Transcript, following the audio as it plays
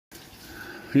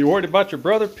You worried about your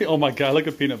brother? Oh my God, look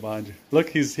at Peanut behind you. Look,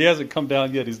 he hasn't come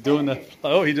down yet. He's doing that.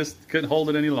 Oh, he just couldn't hold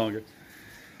it any longer.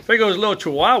 There goes a little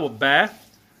Chihuahua bath.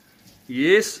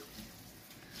 Yes.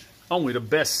 Only the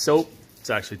best soap. It's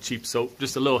actually cheap soap.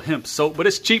 Just a little hemp soap, but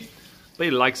it's cheap.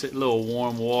 Lady likes it. A little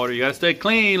warm water. You gotta stay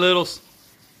clean, littles.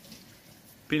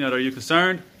 Peanut, are you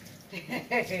concerned?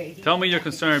 Tell me you're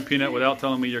concerned, Peanut, without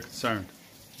telling me you're concerned.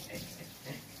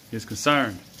 He's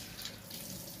concerned.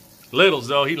 Littles,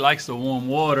 though, he likes the warm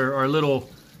water. Our little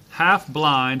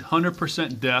half-blind,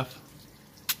 100% deaf.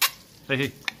 Hey,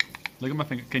 hey, look at my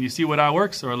finger. Can you see what eye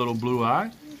works? Or a little blue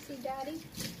eye? Can you see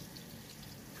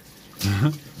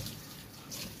Daddy?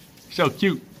 So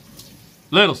cute.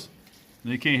 Littles,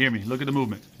 you can't hear me. Look at the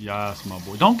movement. Yes, my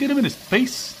boy. Don't get him in his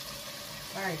face.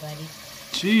 Sorry, buddy.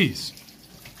 Jeez.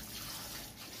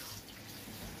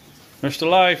 Mr.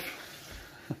 Life.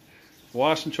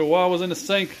 Washing Chihuahuas in the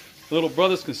sink. Little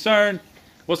brother's concerned.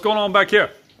 What's going on back here?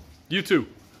 You two.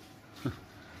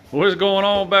 What's going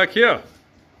on back here?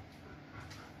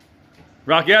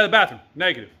 Rocky, out of the bathroom.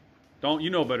 Negative. Don't, you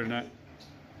know better than that.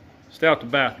 Stay out the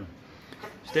bathroom.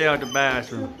 Stay out the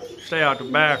bathroom. Stay out the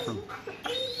bathroom.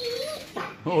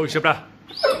 Oh, Shabra.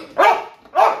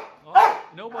 Oh,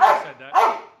 nobody said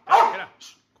that. Get out.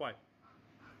 Shh, quiet.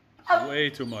 Way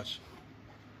too much.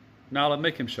 Now let's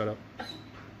make him shut up.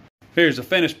 Here's the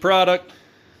finished product.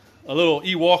 A little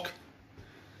Ewok.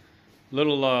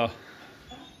 Little,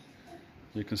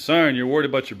 you're concerned. You're worried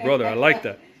about your brother. I like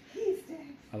that.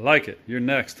 I like it. You're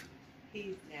next.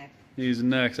 He's next. He's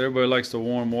next. Everybody likes the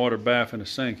warm water bath in the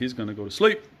sink. He's going to go to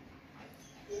sleep.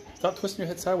 Stop twisting your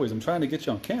head sideways. I'm trying to get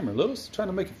you on camera, Littles. I'm trying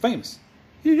to make you famous.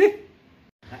 You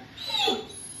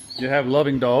have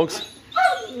loving dogs.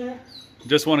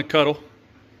 Just want to cuddle.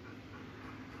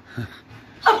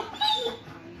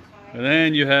 And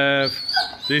then you have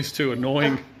these two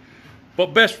annoying,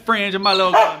 but best friends of my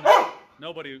little girl.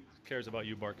 Nobody cares about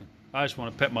you barking. I just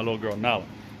want to pet my little girl Nala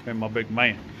and my big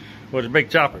man. With the big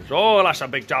choppers. Oh, that's a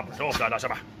big choppers. Oh, that's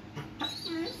a...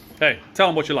 Hey, tell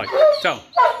him what you like. Tell him.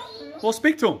 Well,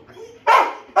 speak to him.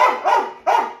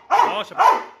 Oh,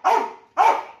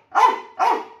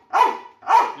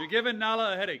 you're giving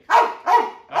Nala a headache.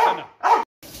 That's enough.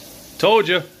 Told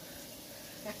you.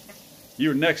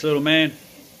 You're next, little man.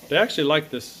 They actually like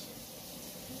this.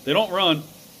 They don't run.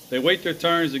 They wait their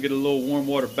turns to get a little warm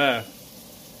water bath.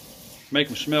 Make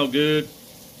them smell good.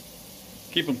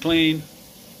 Keep them clean.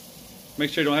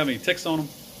 Make sure you don't have any ticks on them.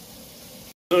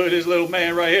 Look at this little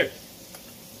man right here.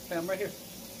 Hey, I'm right here.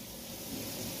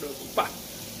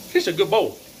 He's a good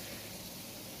boy.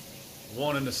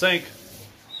 One in the sink.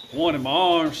 One in my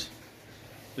arms.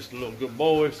 Just a little good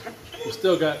boys. We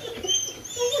still got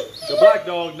the black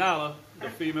dog, Nala, the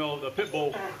female, the pit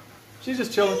bull. She's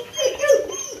just chilling.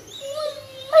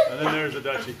 And then there's the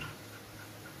Dutchie.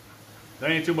 There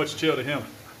ain't too much chill to him.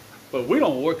 But we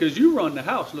don't work because you run the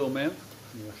house, little man.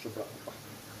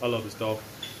 I love this dog.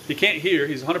 He can't hear.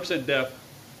 He's 100% deaf.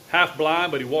 Half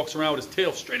blind, but he walks around with his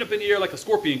tail straight up in the air like a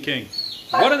scorpion king.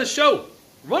 Running the show.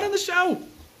 Running the show.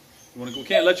 We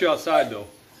can't let you outside, though.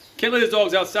 Can't let his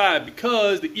dogs outside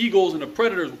because the eagles and the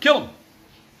predators will kill them.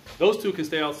 Those two can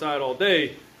stay outside all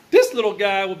day. This little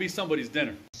guy will be somebody's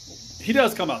dinner. He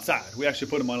does come outside. We actually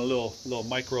put him on a little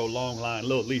micro long line,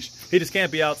 little leash. He just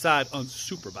can't be outside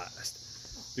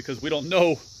unsupervised because we don't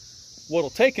know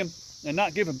what'll take him and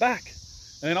not give him back.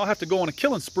 And then I'll have to go on a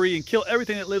killing spree and kill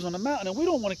everything that lives on the mountain. And we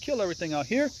don't want to kill everything out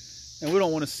here. And we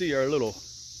don't want to see our little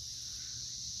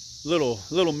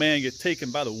man get taken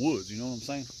by the woods. You know what I'm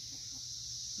saying?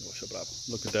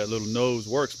 Look at that little nose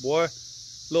works, boy.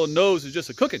 Little nose is just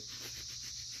a cooking.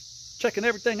 Checking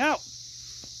everything out.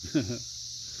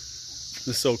 This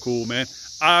is so cool, man.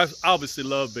 I obviously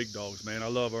love big dogs, man. I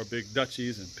love our big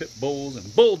Dutchies and pit bulls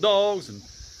and bulldogs. And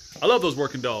I love those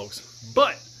working dogs.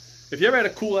 But if you ever had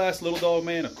a cool-ass little dog,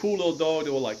 man, a cool little dog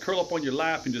that will like curl up on your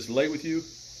lap and just lay with you,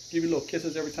 give you little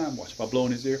kisses every time. Watch if I blow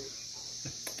in his ear.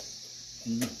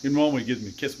 He normally gives me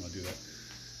a kiss when I do that.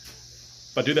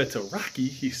 If I do that to Rocky,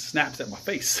 he snaps at my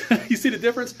face. You see the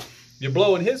difference? You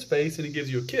blow in his face and he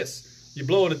gives you a kiss. You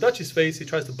blow in a Dutchie's face, he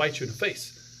tries to bite you in the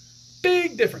face.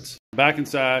 Big difference. Back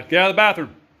inside. Get out of the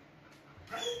bathroom.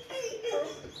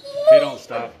 He don't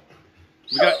stop.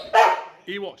 We got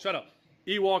Ewok. Shut up.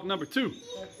 Ewok number 2.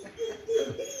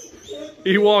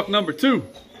 Ewok number 2.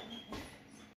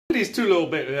 These two little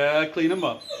babies. Yeah, clean them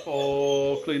up.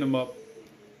 Oh, clean them up.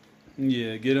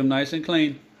 Yeah, get them nice and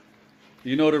clean.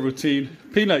 You know the routine.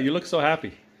 Peanut, you look so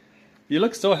happy. You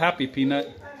look so happy,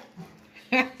 Peanut.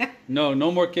 No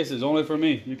more kisses. Only for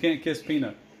me. You can't kiss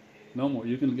Peanut. No more.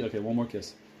 You can. Okay, one more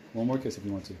kiss. One more kiss if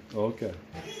you want to. Okay.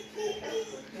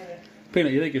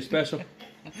 Peanut, you think you're special?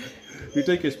 You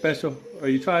think you're special? Are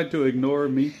you trying to ignore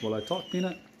me while I talk,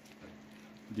 Peanut?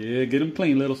 Yeah, get him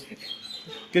clean, Littles.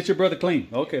 Get your brother clean.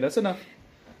 Okay, that's enough.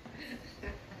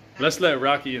 Let's let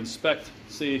Rocky inspect.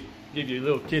 See, give you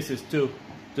little kisses too.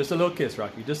 Just a little kiss,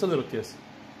 Rocky. Just a little kiss.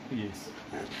 Yes.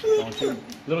 Don't you?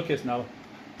 Little kiss, Nala.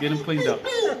 Get him cleaned up.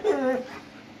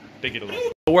 Take it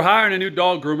away. We're hiring a new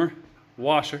dog groomer,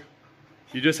 washer.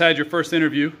 You just had your first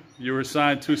interview. You were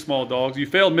assigned 2 small dogs. You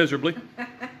failed miserably.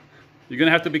 You're going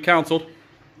to have to be counseled.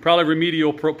 Probably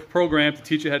remedial program to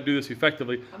teach you how to do this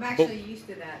effectively. I'm actually used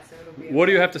to that, so it'll be okay. What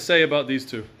do you have to say about these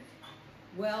 2?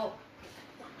 Well,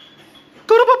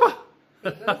 go to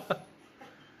Papa.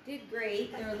 Did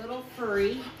great. They're a little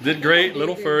furry. Did great,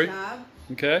 little furry. Job.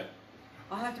 Okay.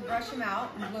 I'll have to brush them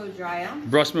out and blow dry them.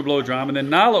 Brush them and blow dry them. And then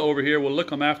Nala over here will lick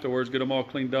them afterwards, get them all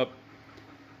cleaned up.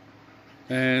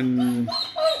 And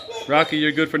Rocky,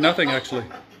 you're good for nothing, actually.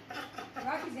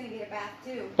 Rocky's going to get a bath,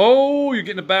 too. Oh, you're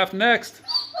getting a bath next.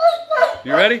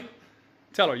 You ready?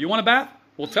 Tell her. You want a bath?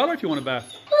 Well, tell her if you want a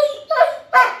bath.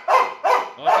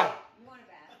 Okay. You want a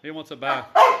bath? He wants a bath.